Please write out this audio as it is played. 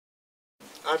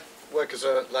work as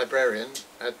a librarian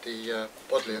at the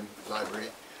Bodleian Library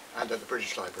and at the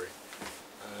British Library.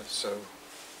 So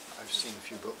I've seen a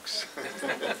few books.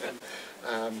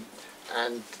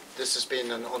 And this has been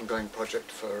an ongoing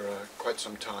project for quite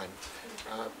some time.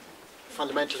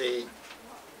 Fundamentally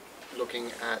looking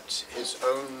at his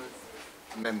own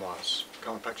memoirs,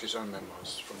 Karma Pakshi's own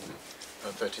memoirs from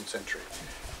the 13th century.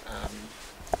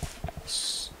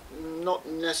 Not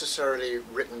necessarily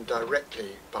written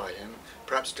directly by him,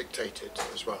 perhaps dictated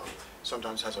as well.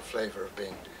 Sometimes has a flavour of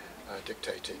being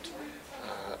dictated,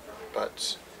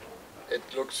 but it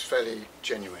looks fairly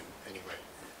genuine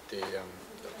anyway.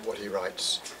 What he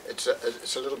writes, it's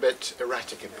a little bit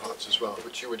erratic in parts as well,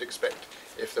 which you would expect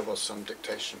if there was some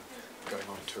dictation going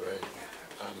on to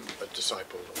a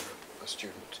disciple or a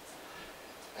student.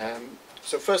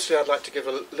 So firstly, I'd like to give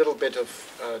a little bit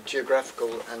of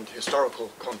geographical and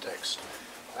historical context.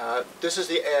 This is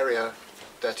the area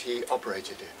that he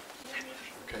operated in,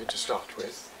 okay, to start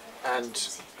with. And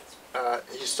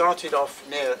he started off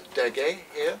near Dege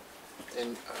here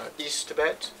in East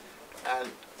Tibet and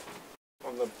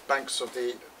on the banks of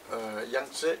the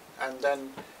Yangtze, and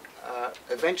then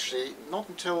eventually, not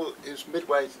until he was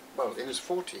midway, well, in his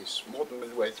 40s, more than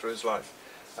midway through his life,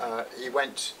 he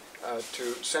went to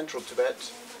central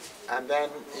Tibet, and then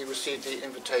he received the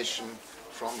invitation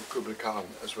from Kublai Khan,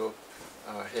 as we'll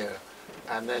hear.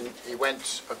 And then he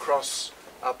went across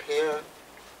up here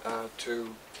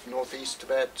to northeast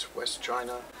Tibet, West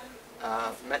China,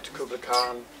 met Kublai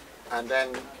Khan, and then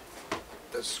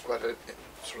there's quite a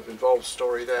sort of involved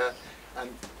story there.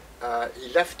 And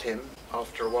he left him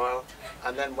after a while,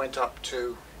 and then went up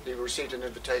to, he received an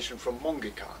invitation from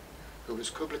Mӧngke Khan, who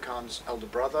was Kublai Khan's elder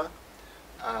brother,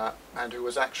 and who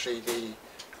was actually the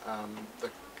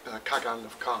Kagan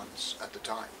of Khans at the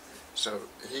time. So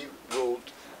he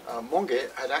ruled. Mongol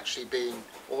had actually been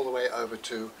all the way over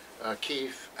to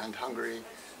Kiev and Hungary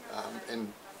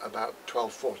in about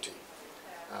 1240,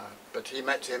 but he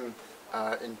met him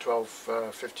in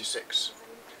 1256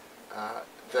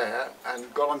 there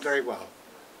and got on very well.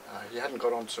 He hadn't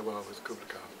got on so well with Kublai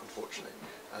Khan, unfortunately,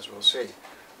 as we'll see.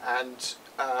 And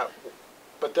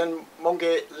but then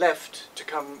Mongol left to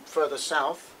come further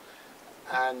south,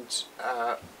 and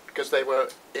because they were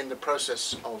in the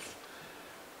process of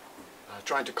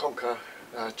trying to conquer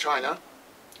China,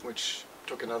 which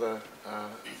took another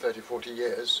 30-40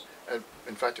 years.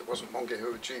 In fact, it wasn't Mongol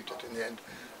who achieved it in the end.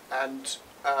 And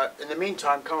in the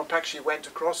meantime, Karma Pakshi went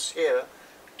across here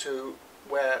to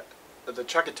where the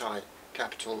Chagatai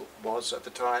capital was at the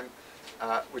time,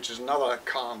 which is another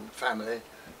Khan family,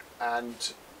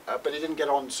 and but he didn't get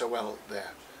on so well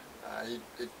there.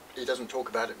 He doesn't talk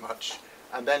about it much.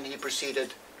 And then he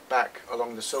proceeded back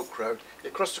along the Silk Road. He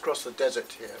crossed across the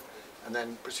desert here, and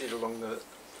then proceeded along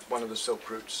one of the Silk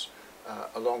routes,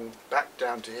 along back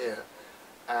down to here.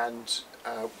 And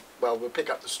well, we'll pick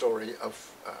up the story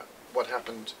of what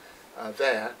happened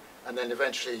there, and then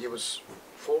eventually he was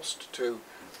forced to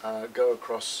go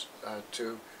across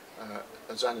to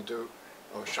Xanadu,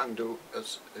 or Shangdu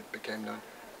as it became known,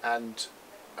 and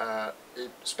he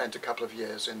spent a couple of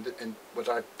years in what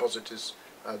I posit is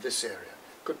this area.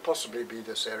 Could possibly be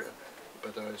this area,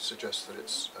 but I suggest that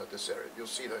it's this area. You'll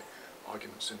see the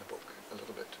arguments in the book a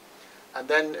little bit. And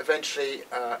then eventually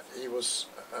he was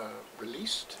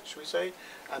released, shall we say,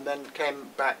 and then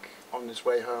came back on his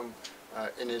way home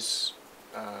in his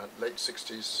late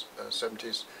 60s,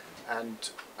 70s,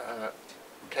 and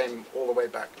came all the way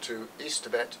back to East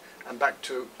Tibet and back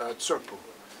to Tsurpu.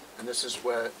 And this is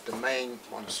where the main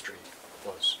monastery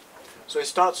was. So he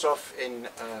starts off in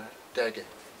Dege,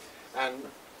 and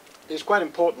he's quite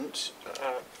important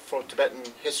for Tibetan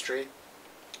history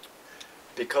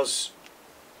because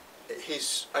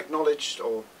he's acknowledged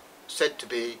or said to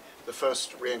be the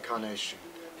first reincarnation.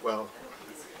 Well,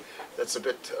 that's a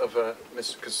bit of a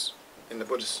because in the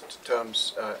Buddhist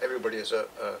terms, everybody is an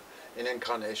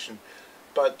incarnation.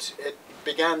 But it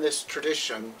began this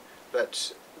tradition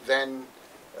that then,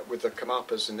 with the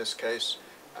Karmapas in this case,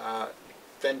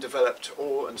 then developed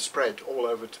and spread all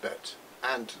over Tibet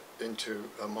and into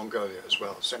Mongolia as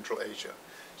well, Central Asia.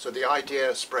 So the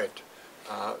idea spread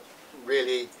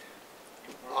really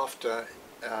after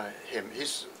him.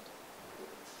 He's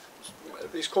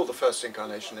called the first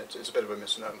incarnation. It's a bit of a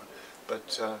misnomer,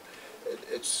 but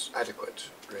it's adequate,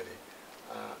 really.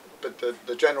 But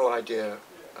the general idea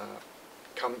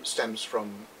stems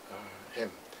from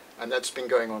him, and that's been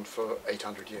going on for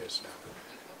 800 years now.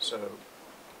 So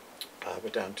we're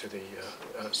down to the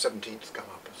 17th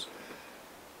Karmapas.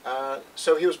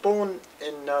 So he was born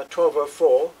in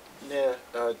 1204 near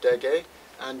Dege,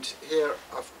 and here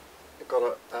I've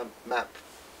got a map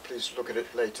please look at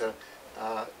it later.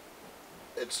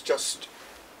 It's just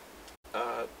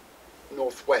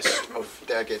northwest of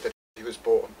Derge that he was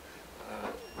born,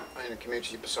 in a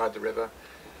community beside the river.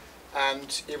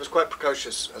 And he was quite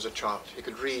precocious as a child. He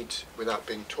could read without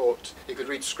being taught. He could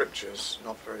read scriptures,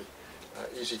 not very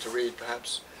easy to read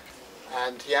perhaps.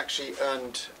 And he actually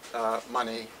earned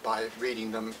money by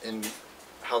reading them in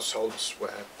households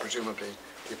where presumably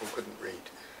people couldn't read.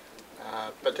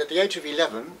 But at the age of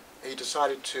 11, he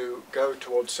decided to go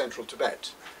towards central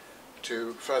Tibet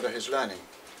to further his learning.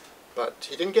 But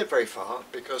he didn't get very far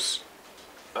because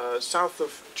south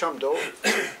of Chamdo,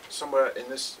 somewhere in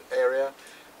this area,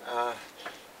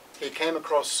 he came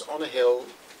across, on a hill,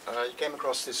 he came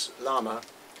across this lama,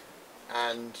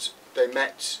 and they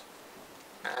met,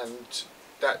 and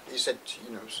that he said,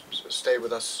 you know, stay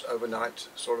with us overnight,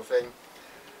 sort of thing.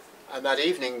 And that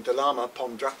evening, the lama,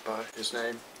 Pomdrakpa, his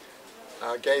name,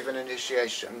 gave an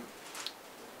initiation,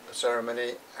 a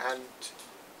ceremony, and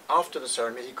after the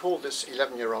ceremony, he called this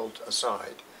 11-year-old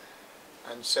aside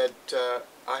and said,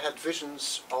 I had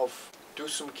visions of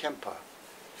Dusum Khenpa,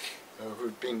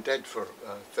 who'd been dead for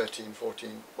 13,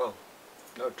 14, well,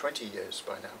 no, 20 years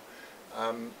by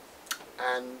now.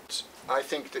 And I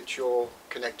think that you're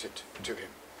connected to him.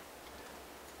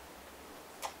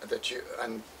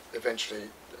 And eventually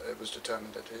it was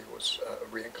determined that he was a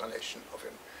reincarnation of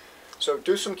him. So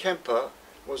Dusum Khenpa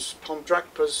was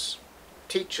Pomdrakpa's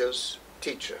teacher's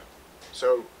teacher.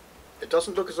 So it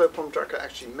doesn't look as though Pomdrakpa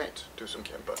actually met Dusum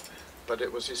Khenpa, but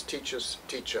it was his teacher's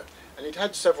teacher. And he'd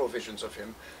had several visions of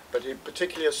him, but he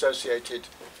particularly associated,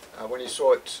 when he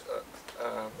saw it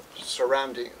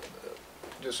surrounding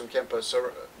Dusum Khenpa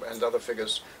and other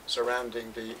figures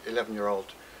surrounding the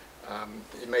 11-year-old,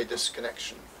 he made this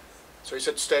connection. So he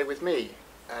said, stay with me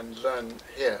and learn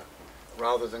here,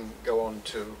 rather than go on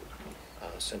to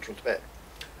central Tibet.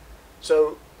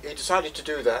 So he decided to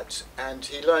do that, and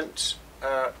he learnt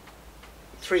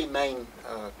three main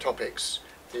topics.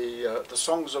 The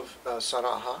songs of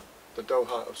Saraha, the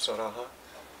Doha of Saraha,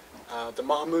 the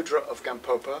Mahamudra of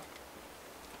Gampopa,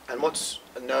 and what's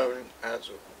known as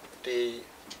the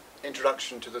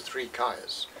introduction to the three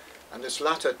kayas. And this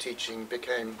latter teaching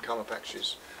became Karma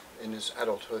Pakshi's, in his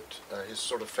adulthood, his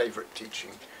sort of favorite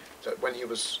teaching, that when he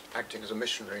was acting as a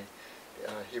missionary,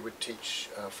 he would teach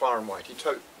far and wide. He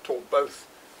taught both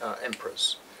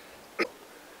emperors.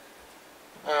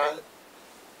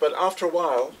 But after a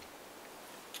while,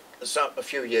 a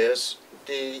few years,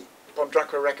 the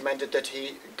Pomdrakpa recommended that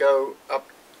he go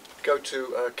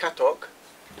to Katok,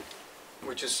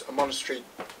 which is a monastery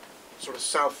sort of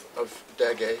south of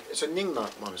Derge. It's a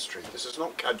Nyingma monastery. This is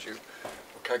not Kagyu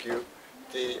or Kagyu.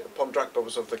 The Pomdrakpa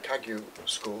was of the Kagyu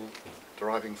school,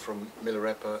 deriving from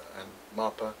Milarepa and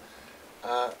Marpa.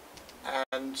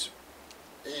 And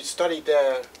he studied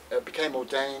there, became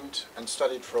ordained and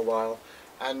studied for a while.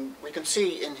 And we can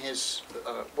see in his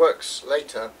works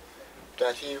later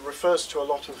that he refers to a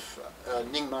lot of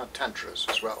Nyingma tantras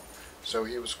as well. So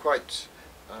he was quite,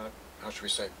 how should we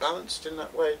say, balanced in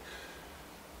that way.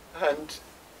 And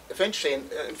eventually,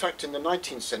 in fact, in the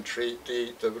 19th century,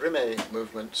 the Rime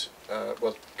movement,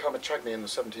 well, Karma Chagmi in the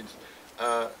 17th,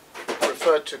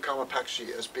 referred to Karma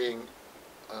Pakshi as being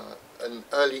an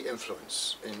early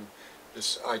influence in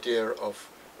this idea of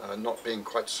not being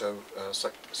quite so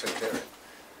sectarian.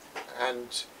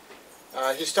 And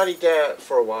he studied there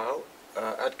for a while,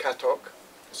 at Katok,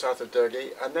 south of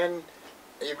Derge, and then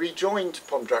he rejoined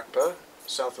Pomdrakpa,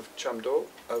 south of Chamdo,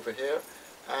 over here,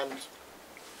 and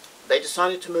they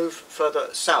decided to move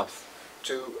further south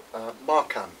to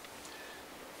Markham,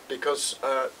 because,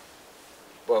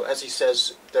 well, as he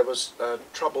says, there was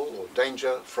trouble or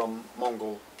danger from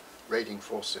Mongol raiding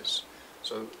forces.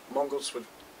 So Mongols would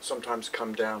sometimes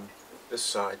come down this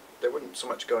side. They wouldn't so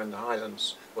much go in the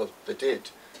highlands. Well, they did,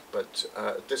 but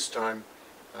at this time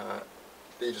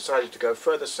they decided to go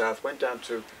further south, went down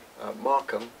to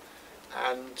Markham,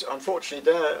 and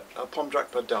unfortunately there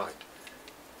Pomdrakpa died.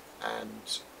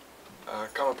 And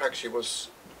Karma Pakshi was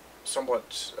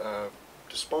somewhat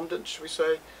despondent, shall we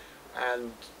say,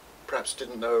 and perhaps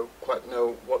didn't quite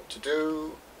know what to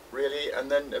do, really.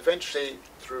 And then eventually,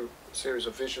 through a series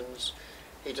of visions,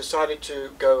 he decided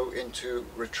to go into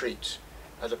retreat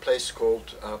at a place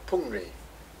called Pungri,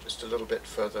 just a little bit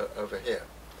further over here.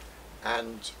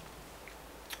 And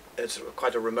it's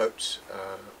quite a remote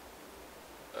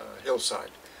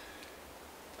hillside,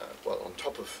 well, on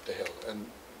top of the hill. And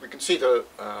we can see the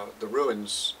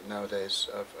ruins nowadays.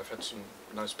 I've had some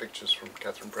nice pictures from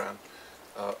Catherine Brown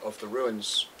of the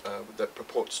ruins that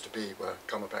purports to be where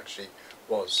Karma Pakshi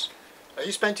was.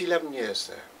 He spent 11 years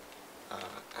there,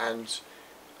 and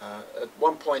At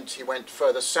one point he went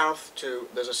further south to,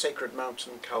 there's a sacred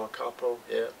mountain, Kawakapo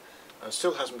here,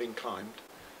 still hasn't been climbed.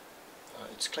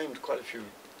 It's claimed quite a few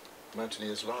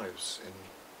mountaineers' lives in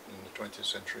the 20th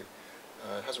century.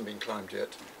 It hasn't been climbed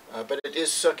yet, but it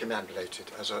is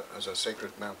circumambulated as a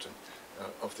sacred mountain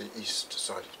of the east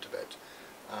side of Tibet.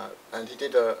 And he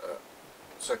did a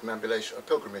circumambulation, a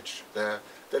pilgrimage there,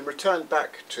 then returned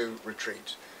back to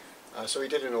retreat. So he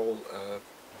did in all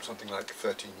something like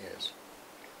 13 years.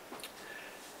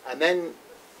 And then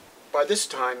by this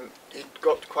time he'd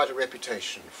got quite a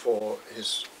reputation for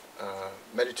his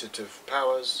meditative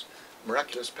powers,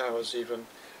 miraculous powers even,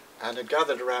 and had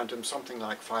gathered around him something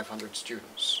like 500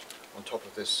 students on top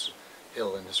of this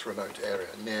hill in this remote area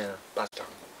near Batang,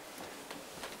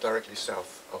 directly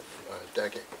south of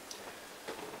Dege.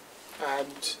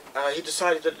 And he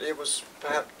decided that it was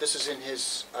perhaps, this is in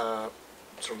his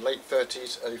sort of late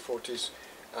 30s, early 40s,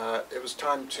 it was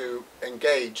time to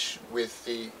engage with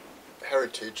the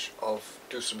heritage of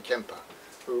Dusum Khenpa,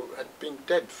 who had been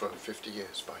dead for 50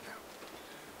 years by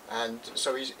now. And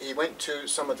so he went to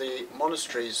some of the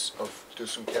monasteries of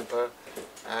Dusum Khenpa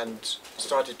and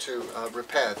started to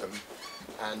repair them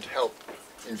and help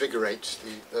invigorate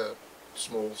the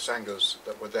small sanghas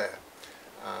that were there.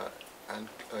 And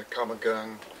Karma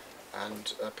Gung,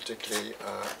 and particularly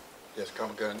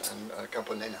Karma Gung and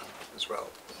Kampo Nenam as well.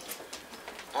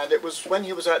 And it was when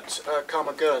he was at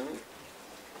Karma Gung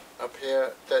up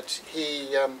here that he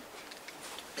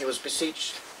was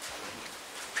beseeched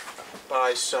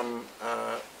by some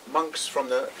monks from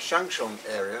the Shangshong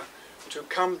area to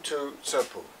come to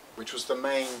Tserpo, which was the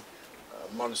main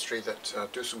monastery that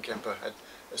Dusum Khenpa had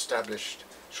established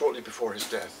shortly before his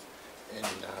death in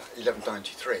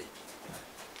 1193.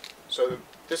 So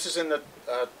this is in the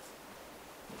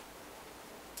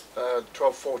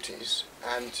 1240s,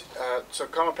 and so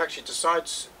Karma Pakshi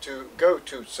decides to go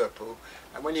to Tserpo,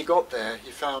 and when he got there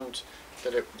he found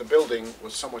that the building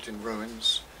was somewhat in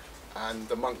ruins, and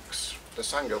the monks, the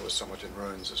Sangha was somewhat in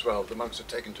ruins as well. The monks had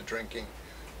taken to drinking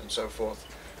and so forth,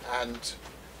 and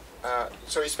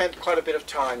so he spent quite a bit of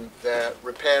time there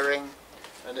repairing,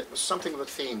 and it was something of a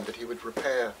theme that he would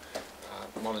repair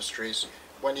monasteries.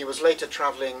 When he was later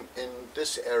travelling in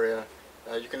this area,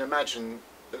 you can imagine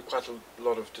quite a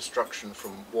lot of destruction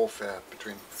from warfare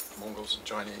between Mongols and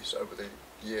Chinese over the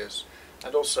years,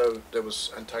 and also there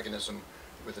was antagonism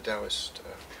with the Taoist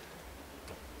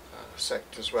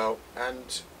sect as well,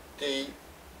 and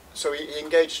so he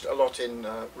engaged a lot in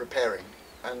repairing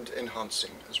and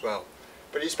enhancing as well.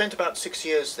 But he spent about 6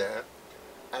 years there,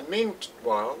 and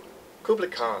meanwhile Kublai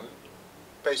Khan,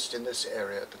 based in this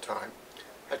area at the time,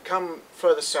 had come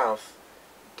further south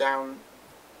down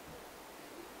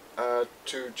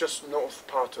to just north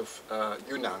part of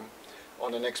Yunnan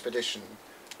on an expedition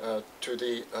to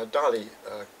the Dali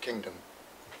kingdom,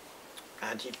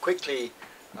 and he'd quickly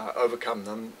overcome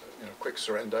them, quick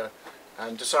surrender,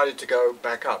 and decided to go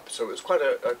back up. So it was quite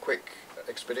a quick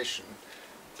expedition.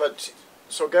 But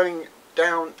so going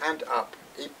down and up,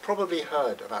 he probably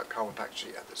heard about Karma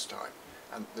Pakshi at this time,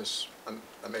 and this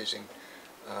amazing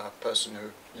person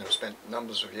who spent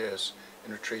numbers of years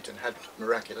in retreat and had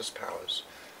miraculous powers.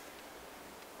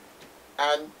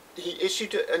 And he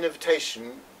issued an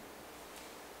invitation,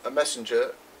 a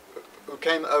messenger, who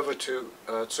came over to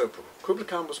Tserpo. Kublai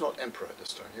Khan was not emperor at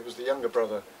this time. He was the younger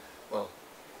brother, well,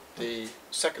 the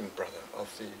second brother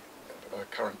of the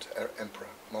current emperor,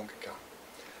 Mongke Khan.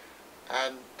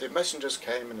 And the messengers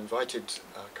came and invited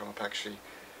Karma Pakshi,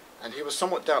 and he was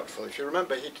somewhat doubtful. If you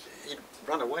remember, he'd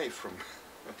run away from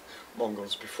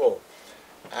Mongols before,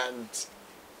 and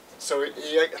so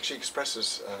he actually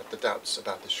expresses the doubts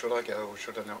about this. Should I go or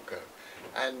should I not go?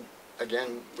 And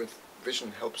again, with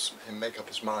vision helps him make up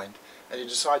his mind, and he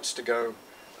decides to go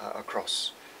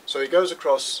across. So he goes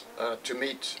across to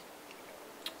meet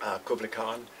Kublai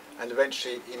Khan, and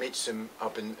eventually he meets him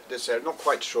up in this area. Not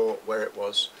quite sure where it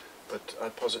was, but I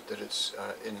posit that it's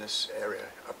in this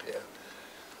area up here.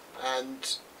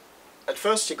 And at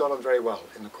first he got on very well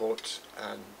in the court,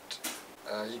 and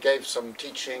he gave some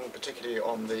teaching, particularly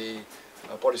on the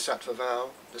Bodhisattva vow.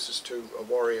 This is to a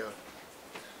warrior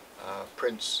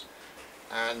prince,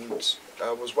 and was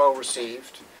well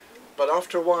received. But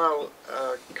after a while,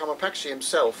 Karma Pakshi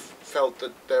himself felt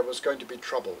that there was going to be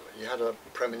trouble. He had a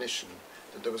premonition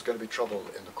that there was going to be trouble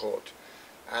in the court,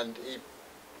 and he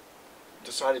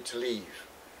decided to leave.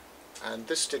 And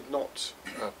this did not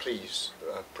please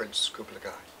Prince Kublai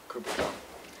Khan.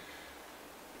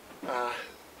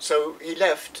 So he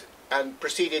left and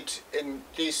proceeded in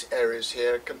these areas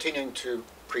here, continuing to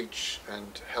preach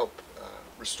and help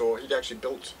restore. He'd actually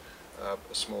built a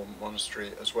small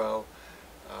monastery as well,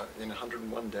 in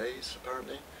 101 days,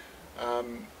 apparently.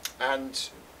 And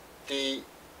he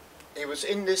was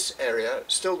in this area,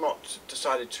 still not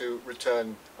decided to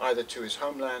return either to his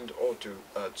homeland or to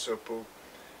Tsurpu.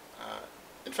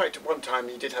 In fact, at one time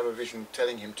he did have a vision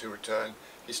telling him to return.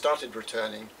 He started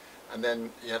returning, and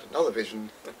then he had another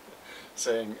vision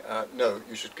saying, no,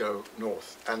 you should go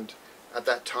north. And at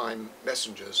that time,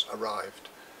 messengers arrived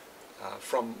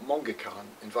from Mӧngke Khan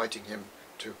inviting him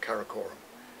to Karakoram,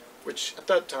 which at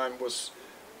that time was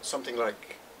something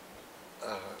like,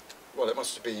 well, it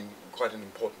must have been quite an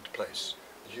important place,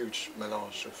 a huge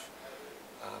melange of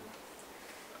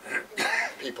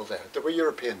people there. There were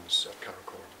Europeans at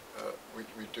Karakoram.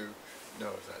 We do know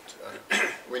of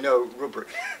that. We know Rubric,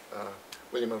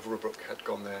 William of Rubric had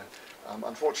gone there.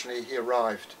 Unfortunately, he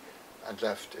arrived and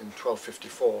left in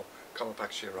 1254. Karma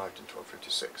Pakshi arrived in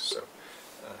 1256, so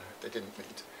they didn't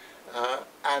meet.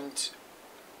 And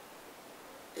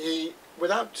he,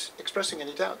 without expressing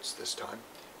any doubts this time,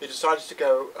 he decided to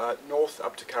go north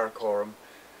up to Karakoram.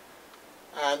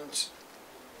 And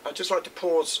I'd just like to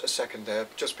pause a second there,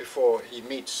 just before he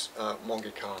meets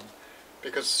Mӧngke Khan,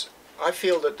 because I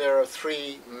feel that there are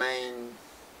three main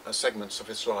segments of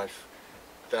his life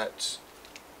that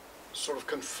sort of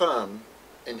confirm,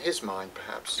 in his mind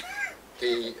perhaps,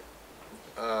 the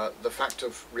fact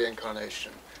of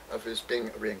reincarnation, of his being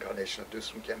a reincarnation of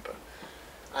Dusum Khenpa.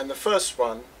 And the first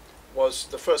one was,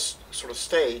 the first sort of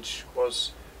stage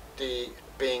was the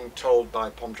being told by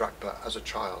Pomdrakpa as a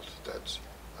child that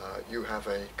you have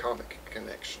a karmic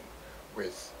connection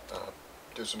with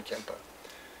Dusum Khenpa.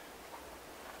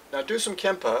 Now, Dusum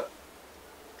Khenpa,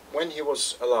 when he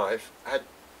was alive, had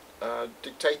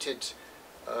dictated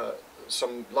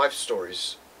some life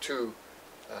stories to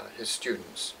his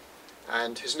students.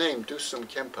 And his name, Dusum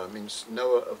Khenpa, means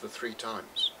knower of the three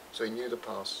times. So he knew the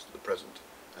past, the present,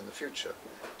 and the future.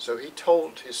 So he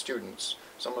told his students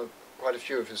quite a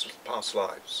few of his past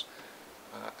lives,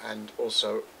 and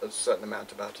also a certain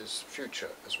amount about his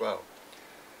future as well.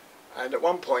 And at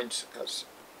one point, as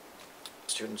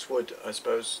students would, I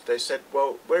suppose, they said,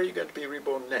 well, where are you going to be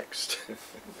reborn next?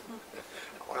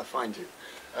 I want to find you.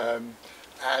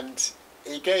 And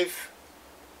he gave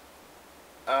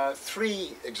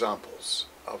three examples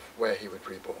of where he would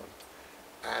reborn.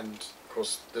 And, of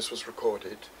course, this was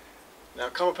recorded. Now,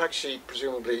 Karma Pakshi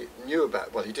presumably knew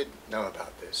about, well, he did know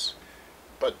about this,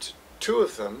 but two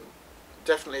of them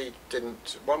definitely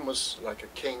didn't. One was like a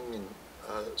king in,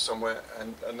 somewhere,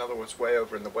 and another was way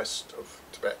over in the west of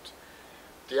Tibet.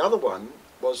 The other one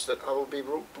was that I will be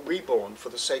reborn for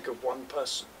the sake of one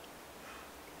person.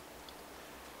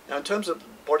 Now, in terms of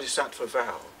Bodhisattva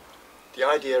vow, the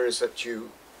idea is that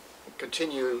you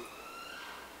continue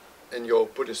in your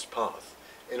Buddhist path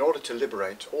in order to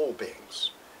liberate all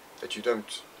beings, that you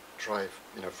don't try,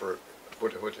 for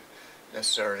Buddhahood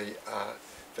necessarily,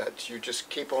 that you just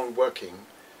keep on working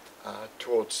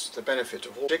towards the benefit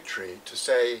of all. Victory to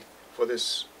say, for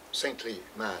this saintly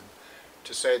man,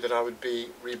 to say that I would be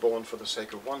reborn for the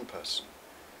sake of one person.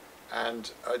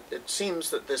 And it seems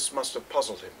that this must have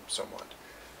puzzled him somewhat.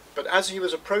 But as he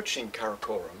was approaching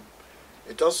Karakoram,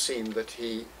 it does seem that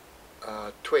he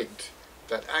twigged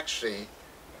that actually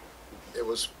it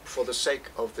was for the sake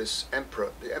of this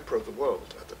emperor, the emperor of the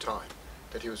world at the time,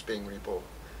 that he was being reborn.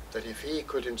 That if he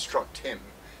could instruct him,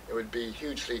 it would be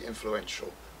hugely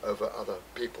influential over other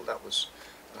people. That was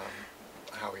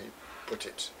how he put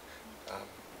it.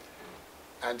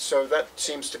 And so that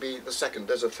seems to be the second.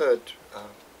 There's a third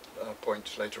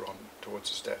point later on towards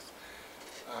his death.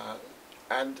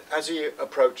 And as he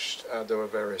approached, there were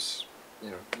various,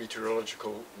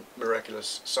 meteorological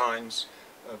miraculous signs,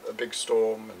 a big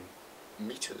storm and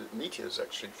meteors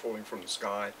actually falling from the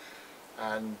sky,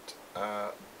 and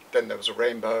then there was a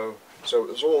rainbow. So it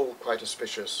was all quite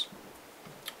auspicious.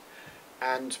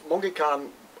 And Mongke Khan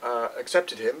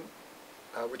accepted him,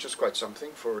 which is quite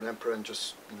something for an emperor, and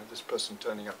just this person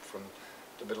turning up from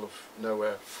the middle of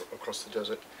nowhere across the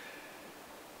desert.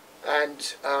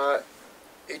 And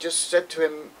he just said to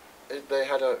him, they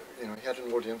had he had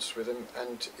an audience with him,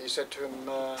 and he said to him,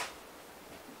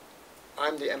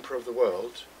 I'm the emperor of the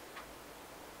world.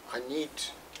 I need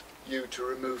you to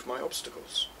remove my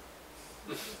obstacles.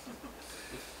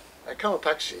 And Karma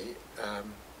Pakshi,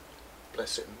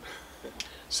 bless him,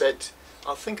 said,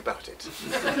 I'll think about it.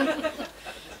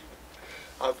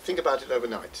 I'll think about it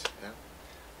overnight,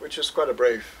 which was quite a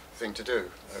brave thing to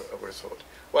do, I would have thought.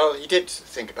 Well, he did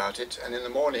think about it, and in the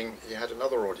morning he had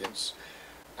another audience,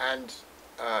 and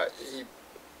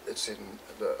it's in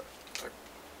the,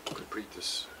 I could read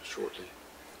this shortly,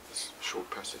 this short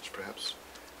passage perhaps.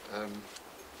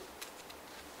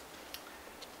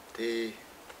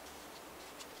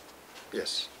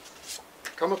 Yes.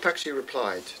 Karma Pakshi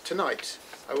replied, "Tonight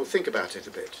I will think about it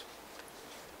a bit."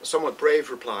 A somewhat brave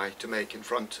reply to make in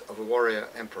front of a warrior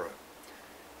emperor.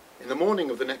 In the morning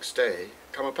of the next day,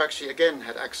 Karma Pakshi again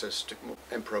had access to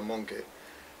Emperor Mongke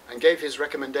and gave his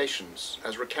recommendations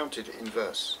as recounted in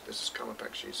verse. This is Karma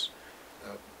Pakshi's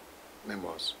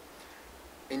memoirs.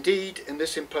 "Indeed, in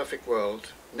this imperfect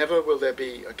world, never will there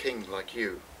be a king like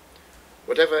you,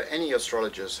 whatever any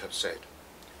astrologers have said.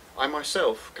 I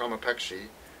myself, Karma Pakshi,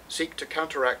 seek to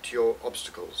counteract your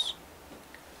obstacles.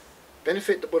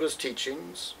 Benefit the Buddha's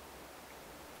teachings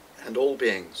and all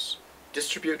beings.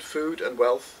 Distribute food and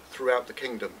wealth throughout the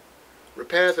kingdom.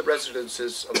 Repair the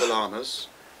residences of the lamas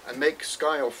and make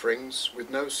sky offerings with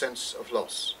no sense of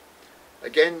loss.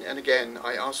 Again and again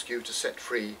I ask you to set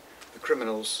free the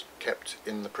criminals kept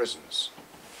in the prisons."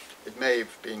 It may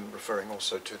have been referring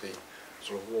also to the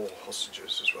sort of war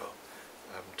hostages as well,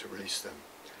 to release them.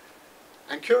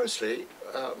 And curiously,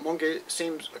 Mongke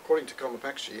seems, according to Karma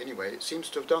Pakshi anyway, seems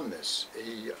to have done this.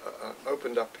 He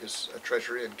opened up his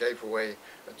treasury and gave away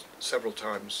several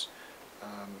times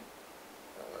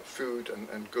food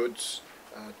and goods,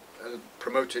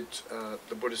 promoted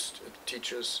the Buddhist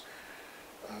teachers,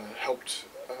 helped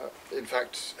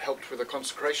with the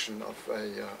consecration of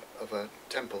a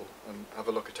temple,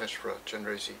 Avalokiteshvara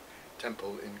Chenrezig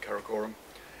temple in Karakoram,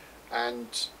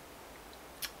 and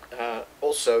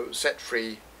also set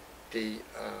free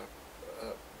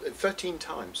 13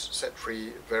 times set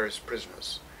free various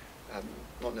prisoners.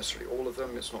 Not necessarily all of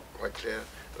them, it's not quite clear,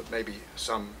 but maybe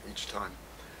some each time.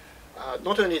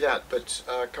 Not only that, but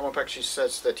Karma Pakshi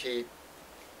says that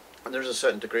and there's a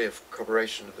certain degree of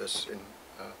corroboration of this in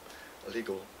a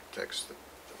legal text,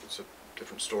 it's a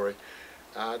different story,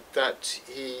 that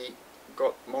he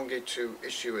got Mongke to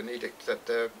issue an edict that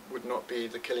there would not be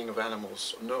the killing of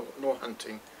animals, no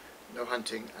hunting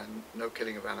and no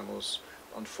killing of animals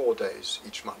on 4 days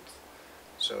each month.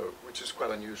 So, which is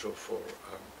quite unusual for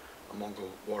a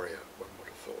Mongol warrior, one would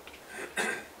have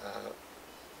thought.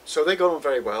 So they got on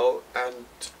very well, and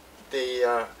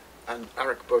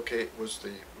Arak Bokhe was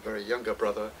the very younger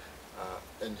brother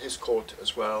in his court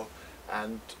as well,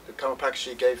 and Karma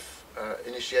Pakshi gave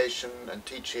initiation and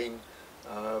teaching,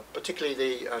 particularly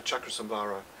the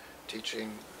Chakrasamvara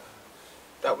teaching.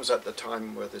 That was at the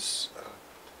time where this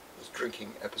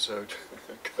drinking episode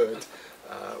occurred,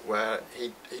 where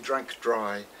he drank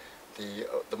dry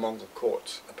the Mongol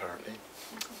court, apparently.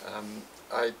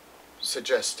 I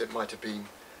suggest it might have been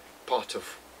part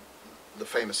of the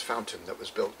famous fountain that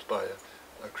was built by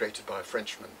created by a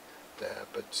Frenchman there,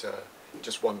 but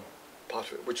just one part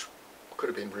of it, which could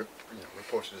have been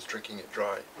reported as drinking it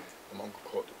dry, the Mongol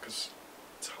court, because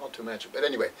it's hard to imagine. But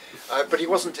anyway, but he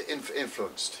wasn't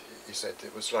influenced. He said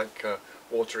it was like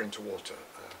water into water.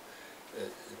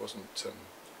 He wasn't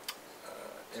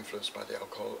influenced by the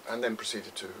alcohol, and then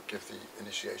proceeded to give the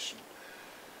initiation.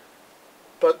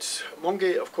 But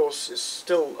Mongke, of course, is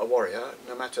still a warrior,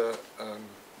 no matter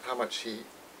how much he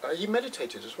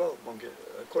meditated as well. Mongke,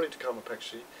 according to Karma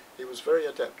Pakshi, he was very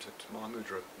adept at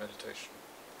Mahamudra meditation,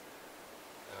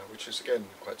 which is again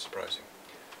quite surprising.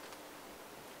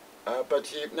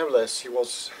 But nevertheless,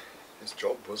 his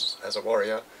job was as a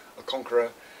warrior, a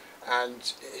conqueror,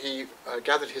 and he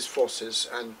gathered his forces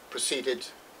and proceeded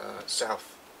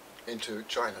south into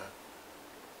China.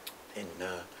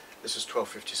 This is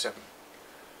 1257.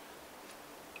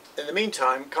 In the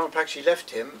meantime, Karma Pakshi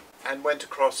left him and went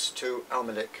across to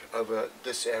Al-Malik over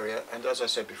this area, and as I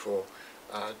said before,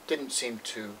 didn't seem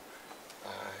to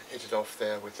hit it off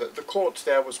there. With the court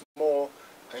there was more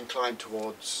inclined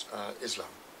towards Islam.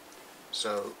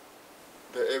 So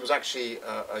it was actually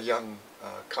a young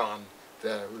Khan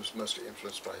there who was mostly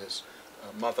influenced by his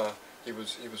mother. He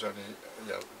was only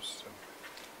it was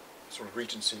sort of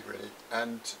regency really,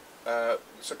 and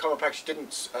so Karma Pakshi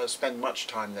didn't spend much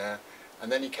time there.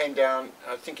 And then he came down,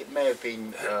 I think it may have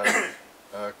been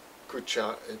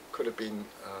Kucha, it could have been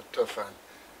Tofan.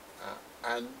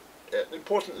 And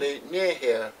importantly, near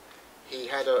here, he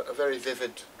had a very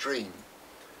vivid dream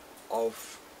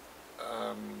of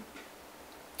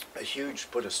a huge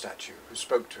Buddha statue who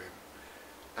spoke to him.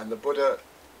 And the Buddha,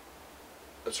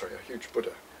 a huge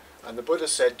Buddha. And the Buddha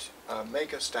said,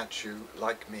 "Make a statue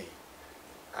like me."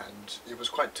 And he was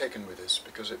quite taken with this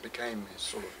because it became his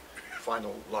sort of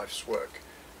final life's work,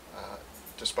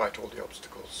 despite all the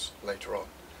obstacles later on.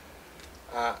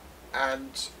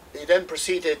 And he then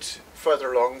proceeded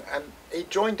further along, and he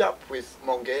joined up with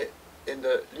Mongke in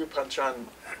the Liupanchan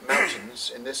mountains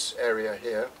in this area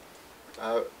here,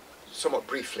 somewhat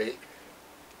briefly,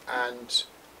 and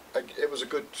it was a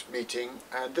good meeting.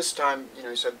 And this time,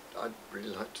 he said, I'd really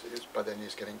like to, by then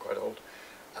he's getting quite old,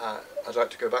 I'd like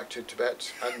to go back to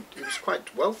Tibet. And he was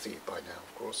quite wealthy by now,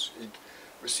 of course. He'd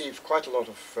received quite a lot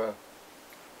of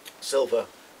silver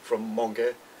from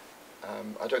Mongke.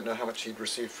 I don't know how much he'd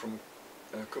received from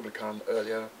Kublai Khan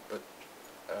earlier, but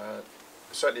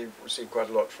certainly received quite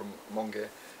a lot from Mongke.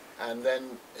 And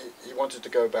then he wanted to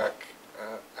go back,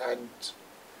 and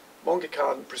Mongke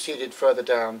Khan proceeded further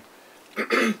down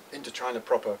into China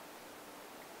proper,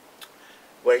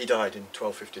 where he died in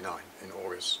 1259 in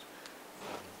August,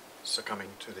 succumbing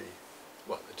to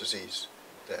the disease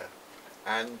there.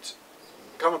 And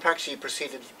Karma Pakshi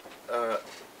proceeded,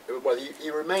 well, he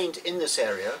remained in this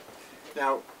area.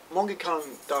 Now, Mongke Khan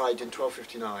died in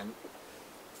 1259,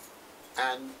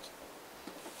 and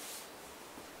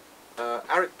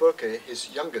Arik Bürki, his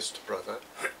youngest brother,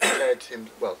 declared him,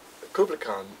 well, Kublai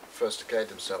Khan first declared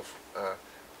himself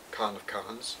Khan of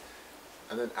Khans,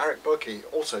 and then Arik Bürki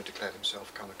also declared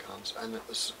himself Khan of Khans, and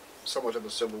somewhat of a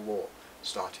civil war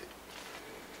started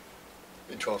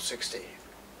in 1260.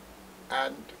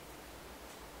 And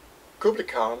Kublai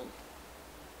Khan,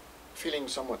 feeling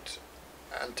somewhat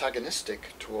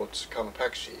antagonistic towards Karma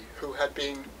Pakshi, who had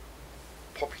been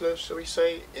popular, shall we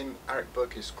say, in Arik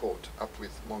Bürki's court up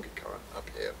with Mongke Khan up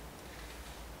here,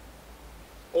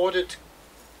 ordered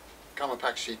Karma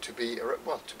Pakshi to be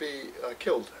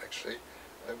killed. Actually,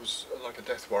 it was like a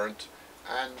death warrant,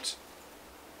 and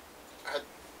had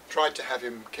tried to have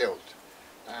him killed.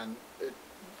 And it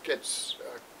gets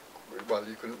well,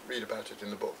 you can read about it in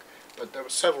the book. But there were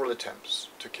several attempts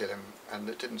to kill him, and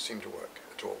it didn't seem to work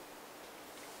at all.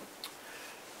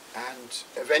 And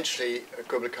eventually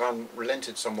Kublai Khan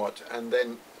relented somewhat and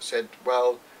then said,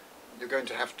 well, you're going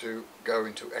to have to go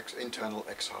into internal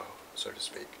exile, so to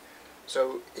speak.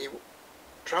 So he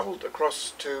travelled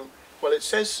across to, well, it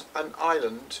says an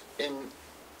island in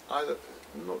either,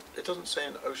 it doesn't say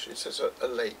an ocean, it says a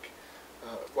lake.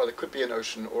 Well, it could be an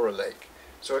ocean or a lake.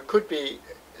 So it could be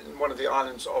in one of the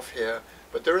islands off here,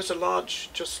 but there is a large,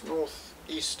 just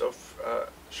northeast of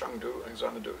Shangdu and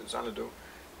Xanadu,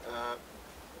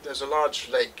 there's a large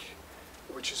lake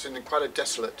which is in quite a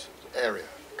desolate area.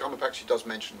 Karma Pakshi does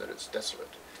mention that it's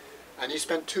desolate. And he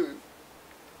spent 2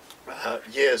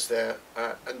 years there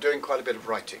and doing quite a bit of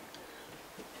writing.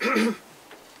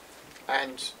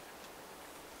 And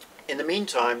in the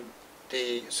meantime,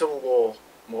 the civil war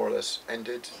more or less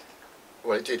ended.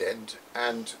 Well, it did end,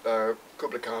 and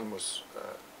Kublai Khan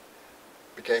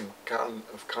became Khan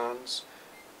of Khans,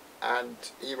 and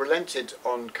he relented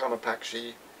on Karma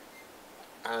Pakshi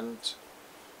and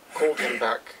called him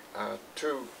back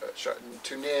to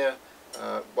near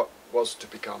what was to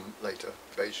become later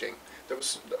Beijing. There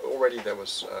was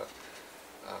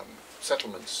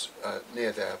settlements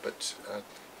near there, but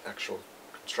actual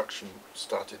construction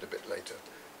started a bit later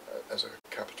as a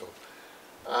capital.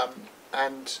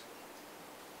 And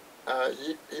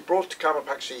he brought Karma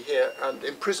Pakshi here and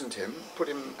imprisoned him, put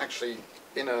him actually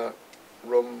in a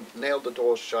room, nailed the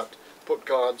doors shut, put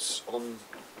guards on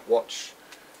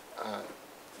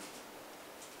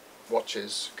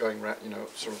watches going around,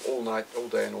 sort of all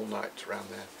day and all night around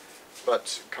there.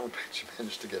 But Karma Pakshi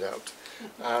managed to get out.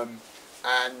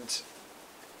 And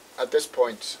at this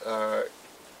point,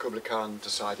 Kublai Khan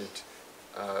decided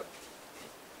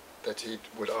that he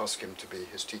would ask him to be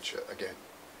his teacher again.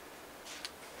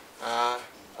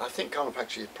 I think Karma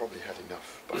Pakshi had probably had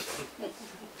enough by then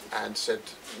and said,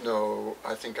 no,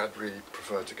 I think I'd really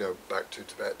prefer to go back to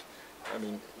Tibet. I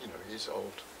mean, he's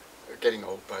old, getting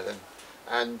old by then.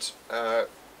 And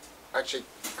actually,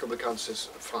 Kublai Khan says,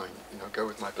 fine, go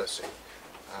with my blessing.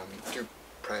 Do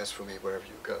prayers for me wherever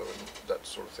you go, and that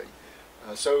sort of thing.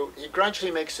 So he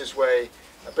gradually makes his way,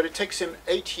 but it takes him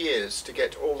 8 years to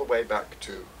get all the way back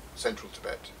to central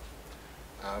Tibet.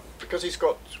 Because you've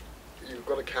got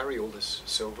to carry all this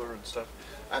silver and stuff.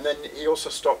 And then he also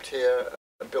stopped here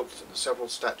and built several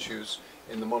statues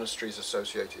in the monasteries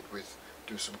associated with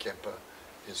Dusum Khenpa,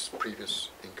 his previous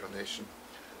incarnation.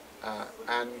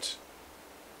 And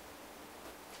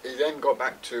he then got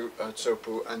back to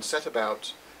Tsopu and set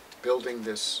about building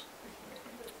this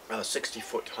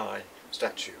 60-foot high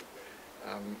statue.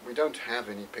 We don't have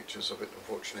any pictures of it,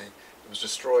 unfortunately. It was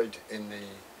destroyed in the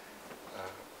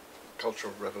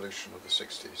Cultural Revolution of the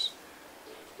 60s.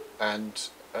 And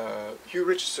Hugh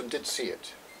Richardson did see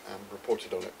it and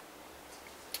reported on it.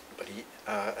 But he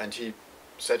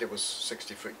said it was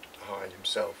 60 feet high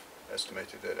himself,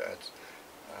 estimated it at.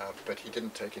 But he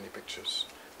didn't take any pictures.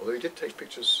 Although he did take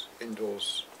pictures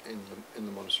indoors in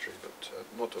the monastery, but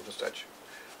not of the statue.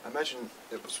 I imagine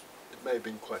it may have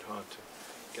been quite hard to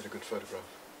get a good photograph,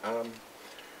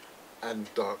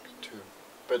 and dark too.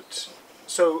 But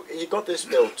So he got this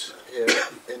built here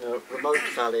in a remote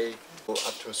valley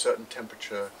up to a certain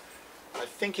temperature. I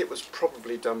think it was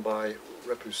probably done by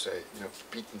repoussé,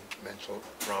 beaten metal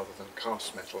rather than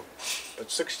cast metal.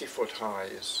 But 60 foot high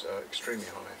is extremely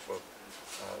high for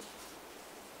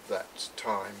that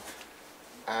time.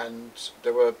 And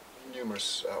there were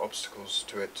numerous obstacles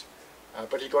to it,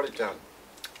 but he got it done.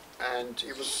 And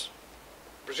he was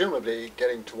presumably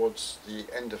getting towards the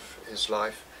end of his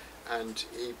life, and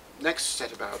he next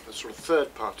set about the sort of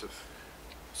third part of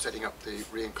setting up the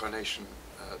reincarnation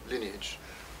lineage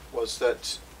was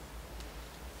that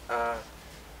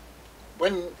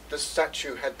when the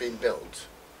statue had been built,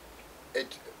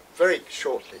 it very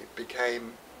shortly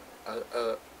became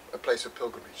a place of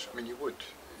pilgrimage. I mean, you would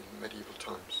in medieval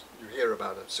times. You hear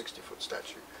about a 60-foot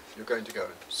statue, you're going to go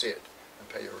and see it and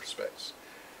pay your respects.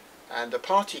 And a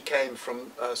party came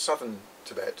from southern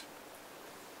Tibet,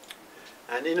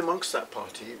 and in amongst that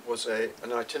party was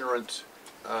an itinerant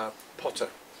potter,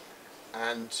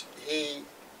 and he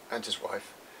and his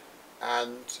wife,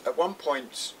 and at one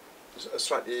point,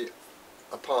 slightly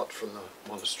apart from the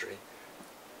monastery,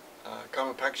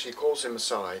 Karma Pakshi calls him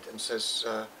aside and says,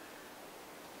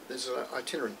 there's an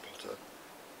itinerant potter,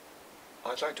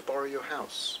 I'd like to borrow your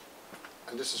house.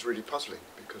 And this is really puzzling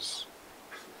because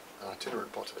an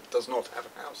itinerant potter does not have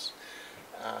a house.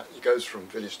 He goes from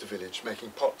village to village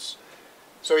making pots.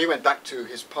 So he went back to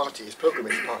his party, his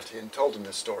pilgrimage party, and told them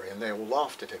this story, and they all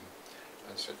laughed at him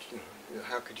and said,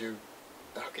 how can you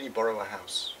borrow a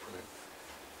house from him?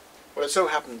 Well, it so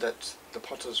happened that the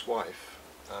potter's wife,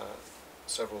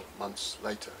 several months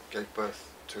later, gave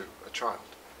birth to a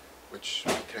child, which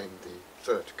became the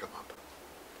third Karmapa.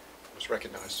 It was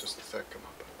recognized as the third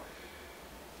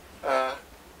Karmapa.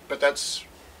 But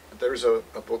there is a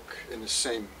book in the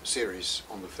same series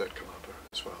on the third Karmapa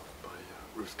as well, by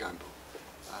Ruth Gamble.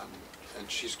 And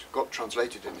she's got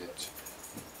translated in it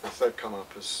the third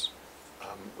Karmapa's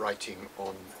writing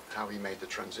on how he made the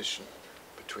transition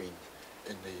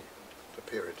in the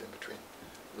period in between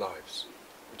lives,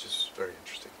 which is very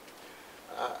interesting.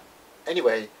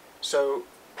 Anyway, so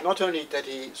not only that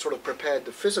he sort of prepared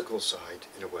the physical side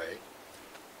in a way,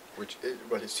 which,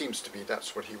 it seems to be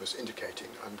that's what he was indicating.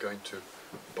 I'm going to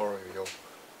borrow your,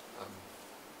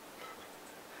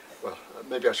 well,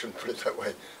 maybe I shouldn't put it that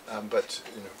way, but,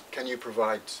 can you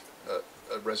provide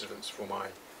a residence for my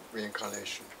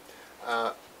reincarnation?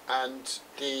 And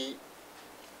he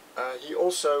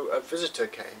also, a visitor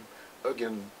came,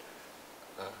 Ugyen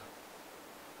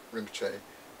Rinpoche,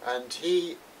 and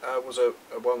he was a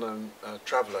well-known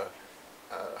traveller,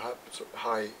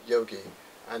 high yogi,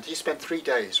 and he spent 3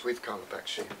 days with Karma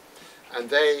Pakshi,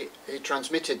 and he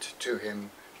transmitted to him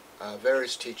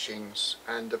various teachings,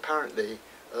 and apparently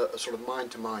a sort of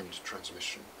mind-to-mind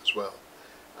transmission as well.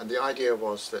 And the idea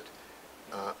was that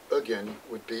Ugyen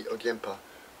Ugyenpa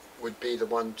would be the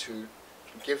one to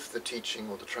give the teaching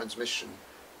or the transmission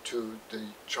to the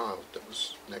child that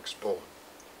was next born,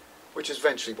 which is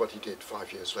eventually what he did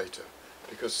 5 years later,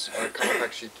 because Karma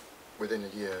Pakshi, within a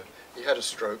year, he had a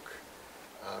stroke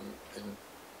in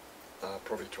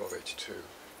probably 1282,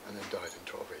 and then died in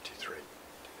 1283.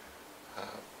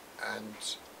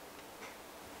 And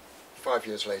 5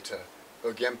 years later,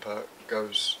 Ugyenpa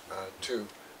goes to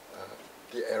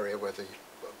the area where the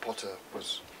potter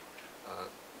was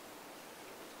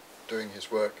doing his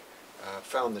work,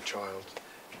 found the child,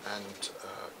 and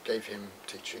gave him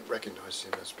teaching, recognized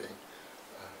him as being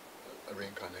a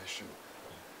reincarnation,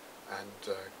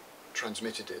 and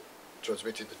transmitted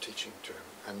the teaching to him.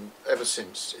 And ever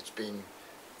since, it's been,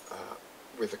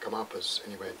 with the Karmapas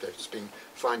anyway, there's been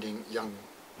finding young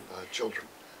children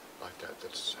like that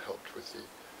that's helped with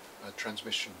the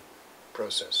transmission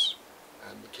process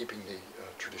and keeping the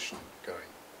tradition going.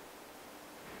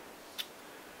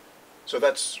 So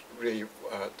that's really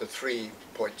the 3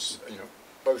 points.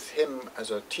 Both him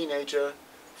as a teenager,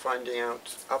 finding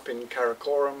out up in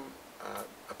Karakoram,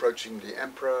 approaching the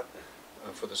emperor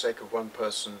for the sake of one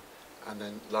person, and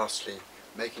then lastly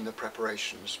making the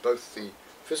preparations, both the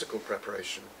physical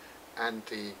preparation and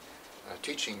the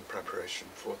teaching preparation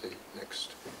for the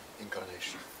next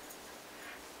incarnation.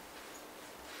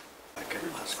 I can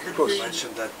ask, you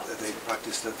mentioned that they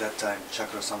practiced at that time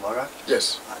chakra samvara.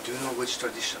 Yes. Do you know which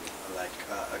tradition, that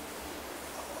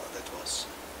was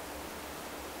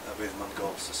with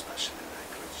Mongols especially,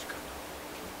 which kind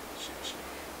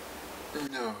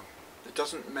of? No, it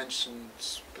doesn't mention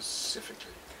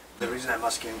specifically. The reason I'm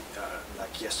asking,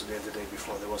 like yesterday and the day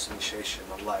before, there was initiation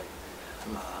online,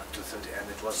 2:30, and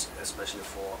it was especially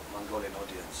for Mongolian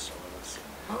audience, so I was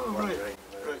wondering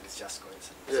whether it's just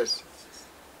coincidence. Yes.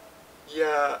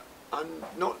 Yeah, I'm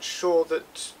not sure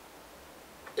that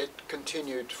it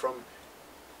continued from,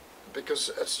 because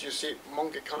as you see,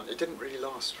 Mongke Khan, it didn't really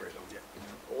last very long. Yeah. You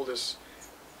know, all this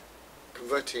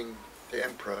converting the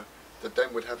emperor that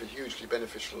then would have a hugely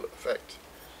beneficial effect,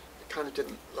 it kind of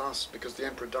didn't last because the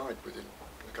emperor died within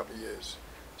a couple of years.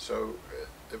 So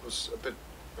it was a bit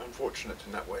unfortunate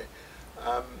in that way.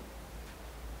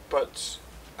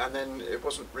 And then it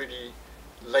wasn't really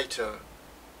later,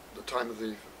 the time of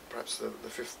perhaps the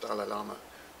fifth Dalai Lama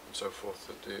and so forth,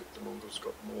 that the Mongols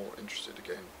got more interested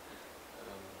again.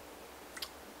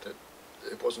 That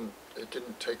it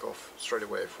didn't take off straight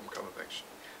away from Karma Pakshi.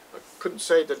 I couldn't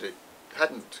say that it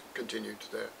hadn't continued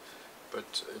there,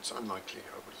 but it's unlikely,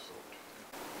 I would have thought.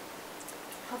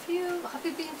 Have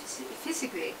you been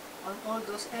physically on all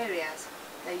those areas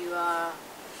that you are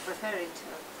referring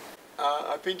to?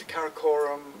 I've been to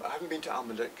Karakoram. I haven't been to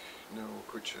Almadik, no,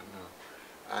 Kucha, no,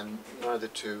 and neither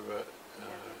to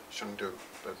Chengdu,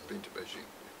 but I've been to Beijing.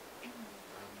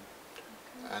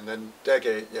 And then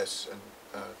Dege, yes, and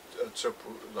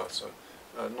Tsopu Lhasa,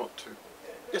 not to.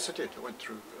 Yes, I did. I went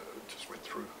through. Just went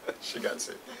through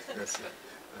Shigatse. Yes.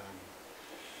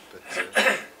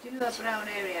 You know the brown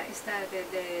area? Is that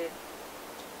the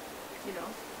you know?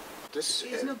 This.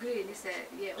 It's not green. It's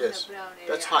yes. The brown area.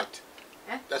 That's height.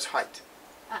 Eh? That's height.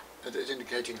 Ah. It's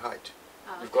indicating height.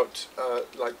 Oh, You've got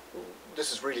like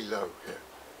this is really low here.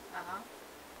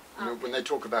 You know, when they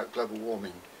talk about global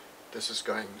warming, this is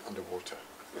going underwater.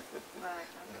 Right.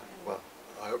 Okay. Well,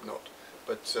 I hope not.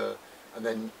 But and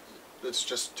then it's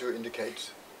just to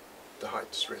indicate the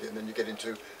heights really, and then you get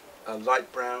into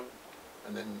light brown,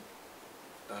 and then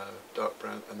dark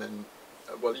brown, and then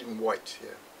well, even white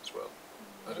here as well.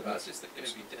 I don't know. Is this going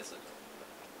to be desert?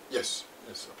 Yes,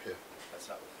 yes, up here. That's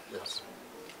up. Yes,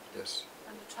 yes.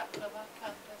 And the Taklava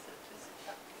Khan Desert is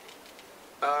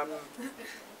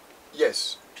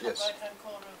Yes, top yes. right-hand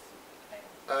corner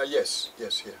of the Yes,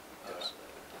 yes, here. Yes.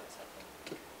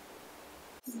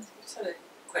 So the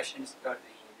question is about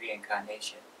the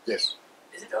reincarnation. Yes.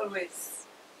 Is it always,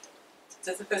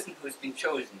 does the person who's been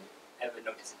chosen ever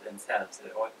notice it themselves?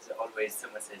 Or is it always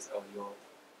someone says, oh,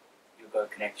 you've got a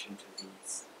connection to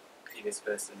this previous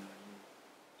person, or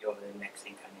you're the next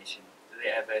incarnation? Do they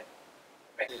ever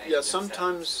recognize Yeah, themselves?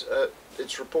 sometimes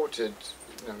it's reported,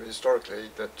 you know, historically,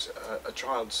 that a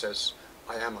child says,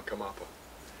 I am a Karmapa.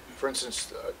 For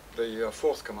instance, the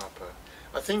fourth Karmapa,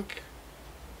 I think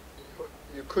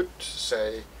you could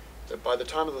say that by the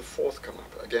time of the fourth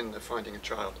Karmapa, again, they're finding a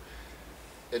child,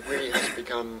 it really has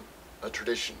become a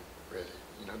tradition, really.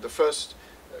 You know, the first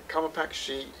Karma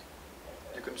Pakshi,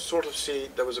 you can sort of see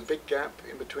there was a big gap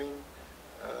in between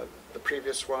the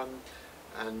previous one,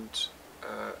 and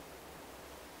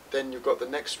then you've got the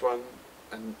next one,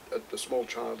 and the small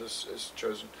child is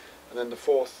chosen, and then the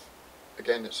fourth,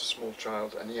 again, it's a small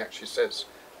child, and he actually says,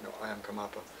 you know, I am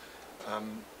Karmapa.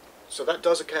 So that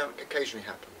does occasionally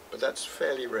happen, but that's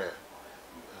fairly rare.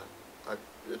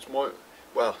 It's more,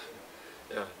 well,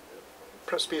 yeah,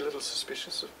 perhaps be a little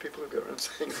suspicious of people who go around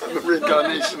saying I'm a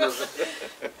reincarnation of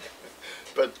it.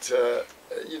 But,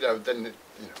 you know, then,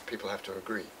 you know, people have to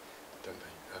agree, don't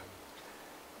they?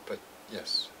 But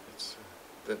yes, it's,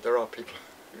 there are people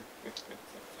in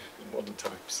modern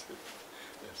times.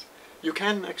 Yes. You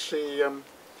can actually,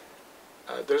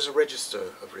 there's a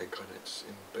register of reincarnates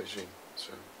in Beijing,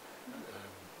 so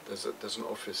there's an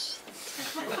office.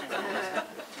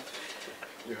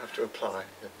 You have to apply.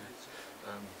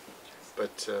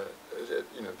 But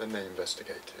you know, then they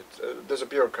investigate it. There's a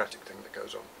bureaucratic thing that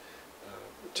goes on,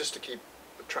 just to keep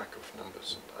track of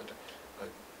numbers.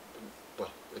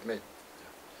 Well, it may. Yeah.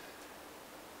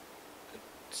 It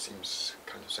seems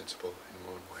kind of sensible in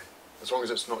one way, as long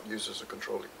as it's not used as a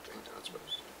controlling thing. I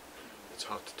suppose it's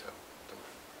hard to tell.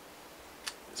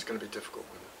 It's going to be difficult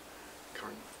when the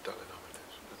current Dalai Lama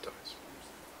dies.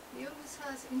 You always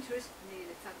has interested me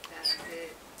the fact that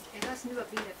there has never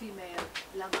been a female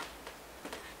lama.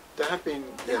 There have been,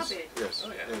 yes, Have been? yes,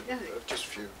 Oh, yeah. yeah, just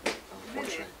few,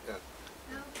 unfortunately. Really?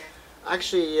 Yeah. Okay.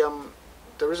 Actually,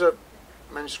 there is a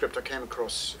manuscript I came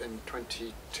across in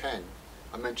 2010.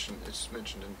 It's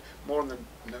mentioned in more in the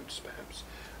notes, perhaps.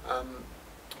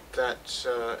 That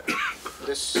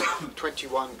this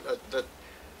 21 that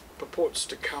purports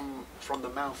to come from the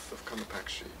mouth of Karma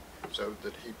Pakshi, so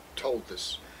that he told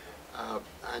this,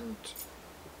 and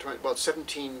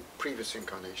 17 previous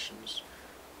incarnations,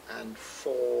 and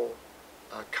 4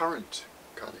 current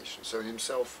incarnations. So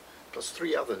himself plus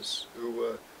 3 others who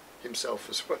were himself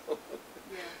as well.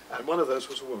 Yeah. And one of those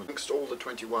was a woman. Amongst all the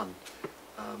 21,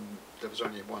 there was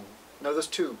only one. No, there's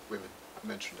 2 women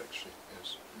mentioned actually.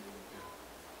 Yes.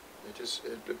 Yeah. It is,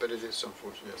 but it is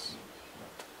unfortunate. Yes.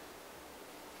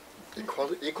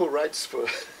 equal rights for...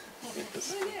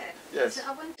 Oh yeah. Yes. So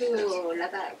I went to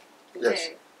Ladakh Yes.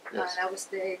 today, Yes. and I was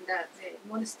there in that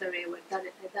monastery where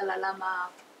Dalai Lama,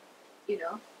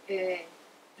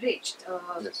 preached or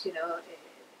Yes.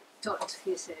 taught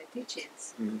his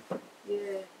teachings. Mm.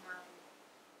 Yeah.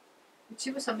 Which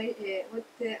was what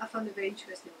I found very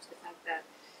interesting was the fact that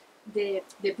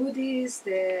the Buddhists,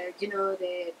 the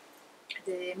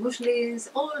Muslims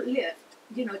all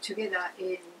lived, together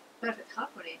in perfect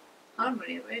harmony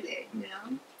really,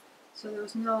 So there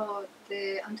was no,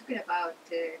 I'm talking about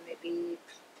maybe,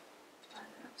 I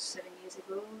don't know, 7 years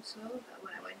ago or so,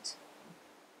 when I went.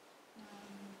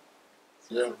 So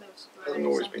Yeah. I thought that was Hasn't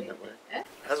always been that way. Eh?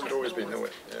 Hasn't always been that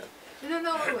way. Yeah.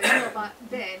 No, but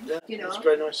then, Yeah. It's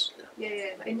very nice. Yeah.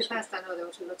 Yeah. But in the past, I know there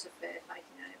was lots of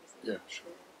fighting and everything. Yeah,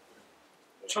 sure.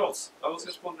 Charles, I was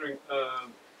just wondering,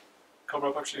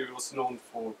 Karmapa Pakshi was known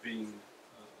for being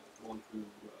the one who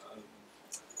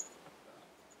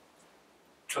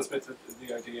transmitted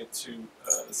the idea to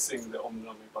sing the Om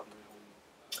Nami Padme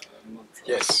Hum mantra.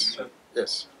 Yes.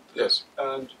 Yes. Yes.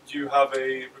 And do you have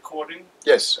a recording?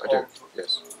 Yes, I do. of,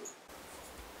 Yes.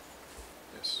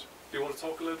 Yes. Do you want to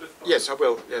talk a little bit about Yes, I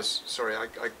will. Yes. Sorry, I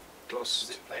glossed.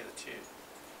 Does it play the tune?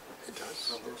 It does.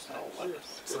 From those times.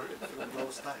 Yes. Sorry? From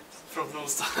those times. From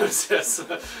those times, yes.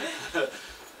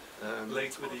 Um,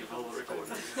 Late medieval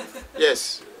recording.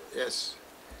 Yes. Yes.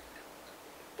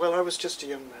 Well, I was just a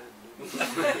young man.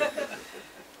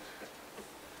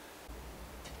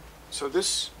 So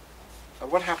this,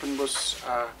 what happened was,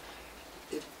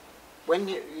 when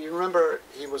you remember,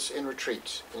 he was in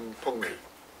retreat in Pungri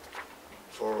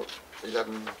for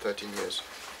 11, 13 years,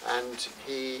 and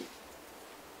he,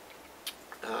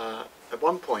 at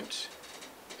one point,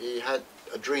 he had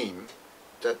a dream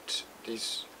that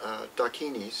these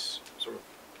Dakinis, sort of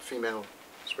female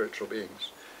spiritual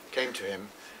beings, came to him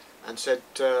and said,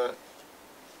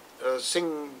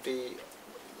 sing the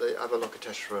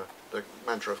Avalokiteshvara, the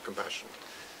mantra of compassion.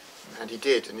 And he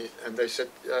did, and they said,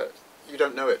 you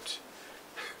don't know it,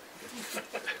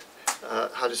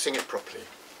 how to sing it properly.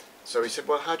 So he said,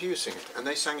 well, how do you sing it? And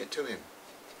they sang it to him.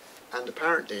 And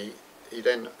apparently he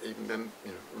then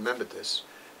remembered this,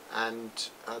 and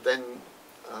then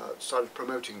started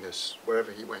promoting this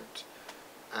wherever he went.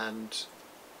 And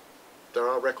there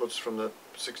are records from the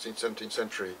 16th, 17th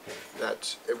century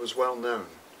that it was well known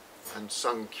and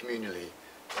sung communally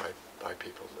by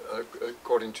people,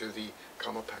 according to the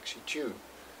Karma Pakshi tune,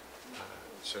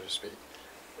 so to speak.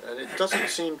 And it doesn't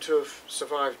seem to have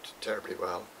survived terribly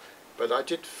well, but I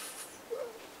did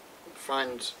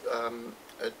find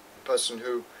a person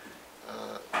who,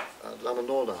 Lama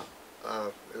Norna,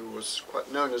 who was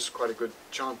known as quite a good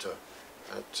chanter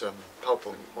at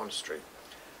Palpum Monastery.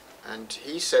 And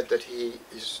he said that he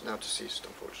is now deceased,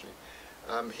 unfortunately.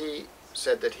 He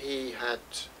said that he had,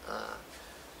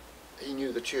 he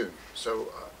knew the tune,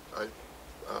 so I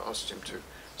asked him to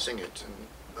sing it and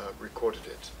recorded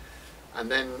it.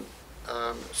 And then,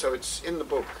 so it's in the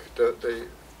book, the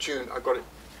tune, I got it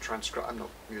transcribed, I'm not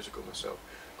musical myself,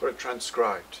 got it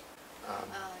transcribed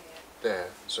there,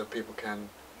 so people can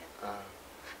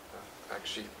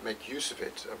actually make use of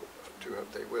it. I do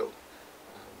hope they will.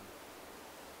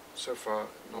 So far,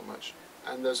 not much.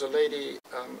 And there's a lady,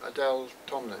 Adele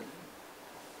Tomlin,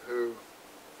 who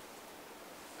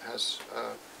has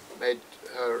made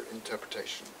her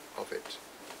interpretation of it,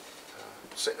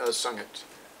 sung it,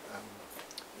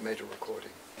 made a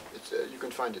recording. It's, you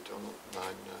can find it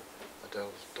online,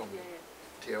 Adele Tomlin,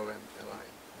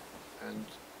 T-O-M-L-I, and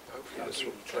hopefully this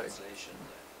will play. Translation.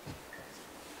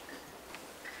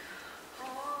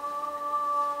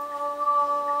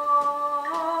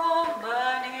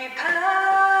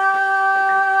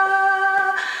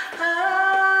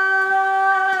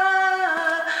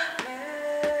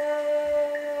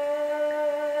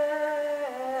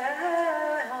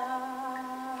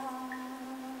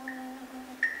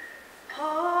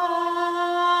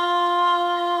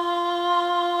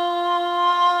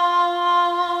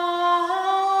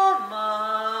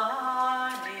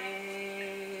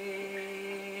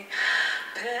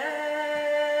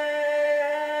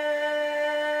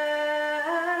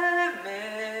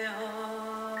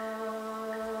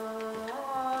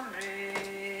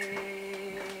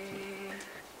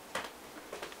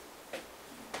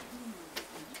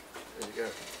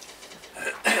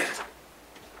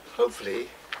 Hopefully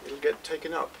it'll get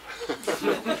taken up,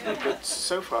 but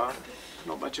so far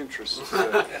not much interest.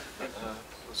 We'll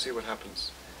see what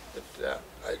happens. But,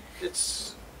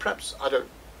 it's perhaps,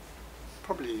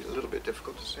 probably a little bit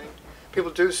difficult to sing.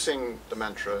 People do sing the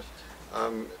mantra.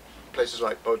 Places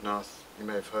like Bodhnath, you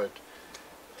may have heard,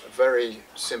 a very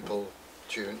simple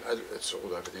tune. It's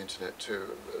all over the internet too.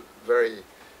 A very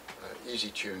easy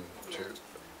tune to,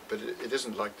 but it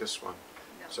isn't like this one.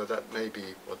 No. So that may be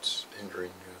what's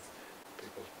hindering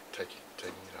people taking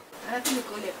it up. I think we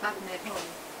call it Padme Hum.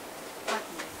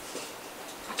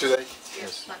 Padme. Do they?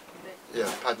 Yes. Padme.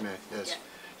 Yeah, Padme. Yes. Yeah.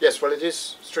 Yes. Well, it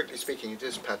is, strictly speaking, it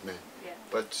is Padme, Yeah.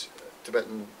 but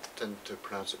Tibetan tend to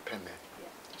pronounce it Peme.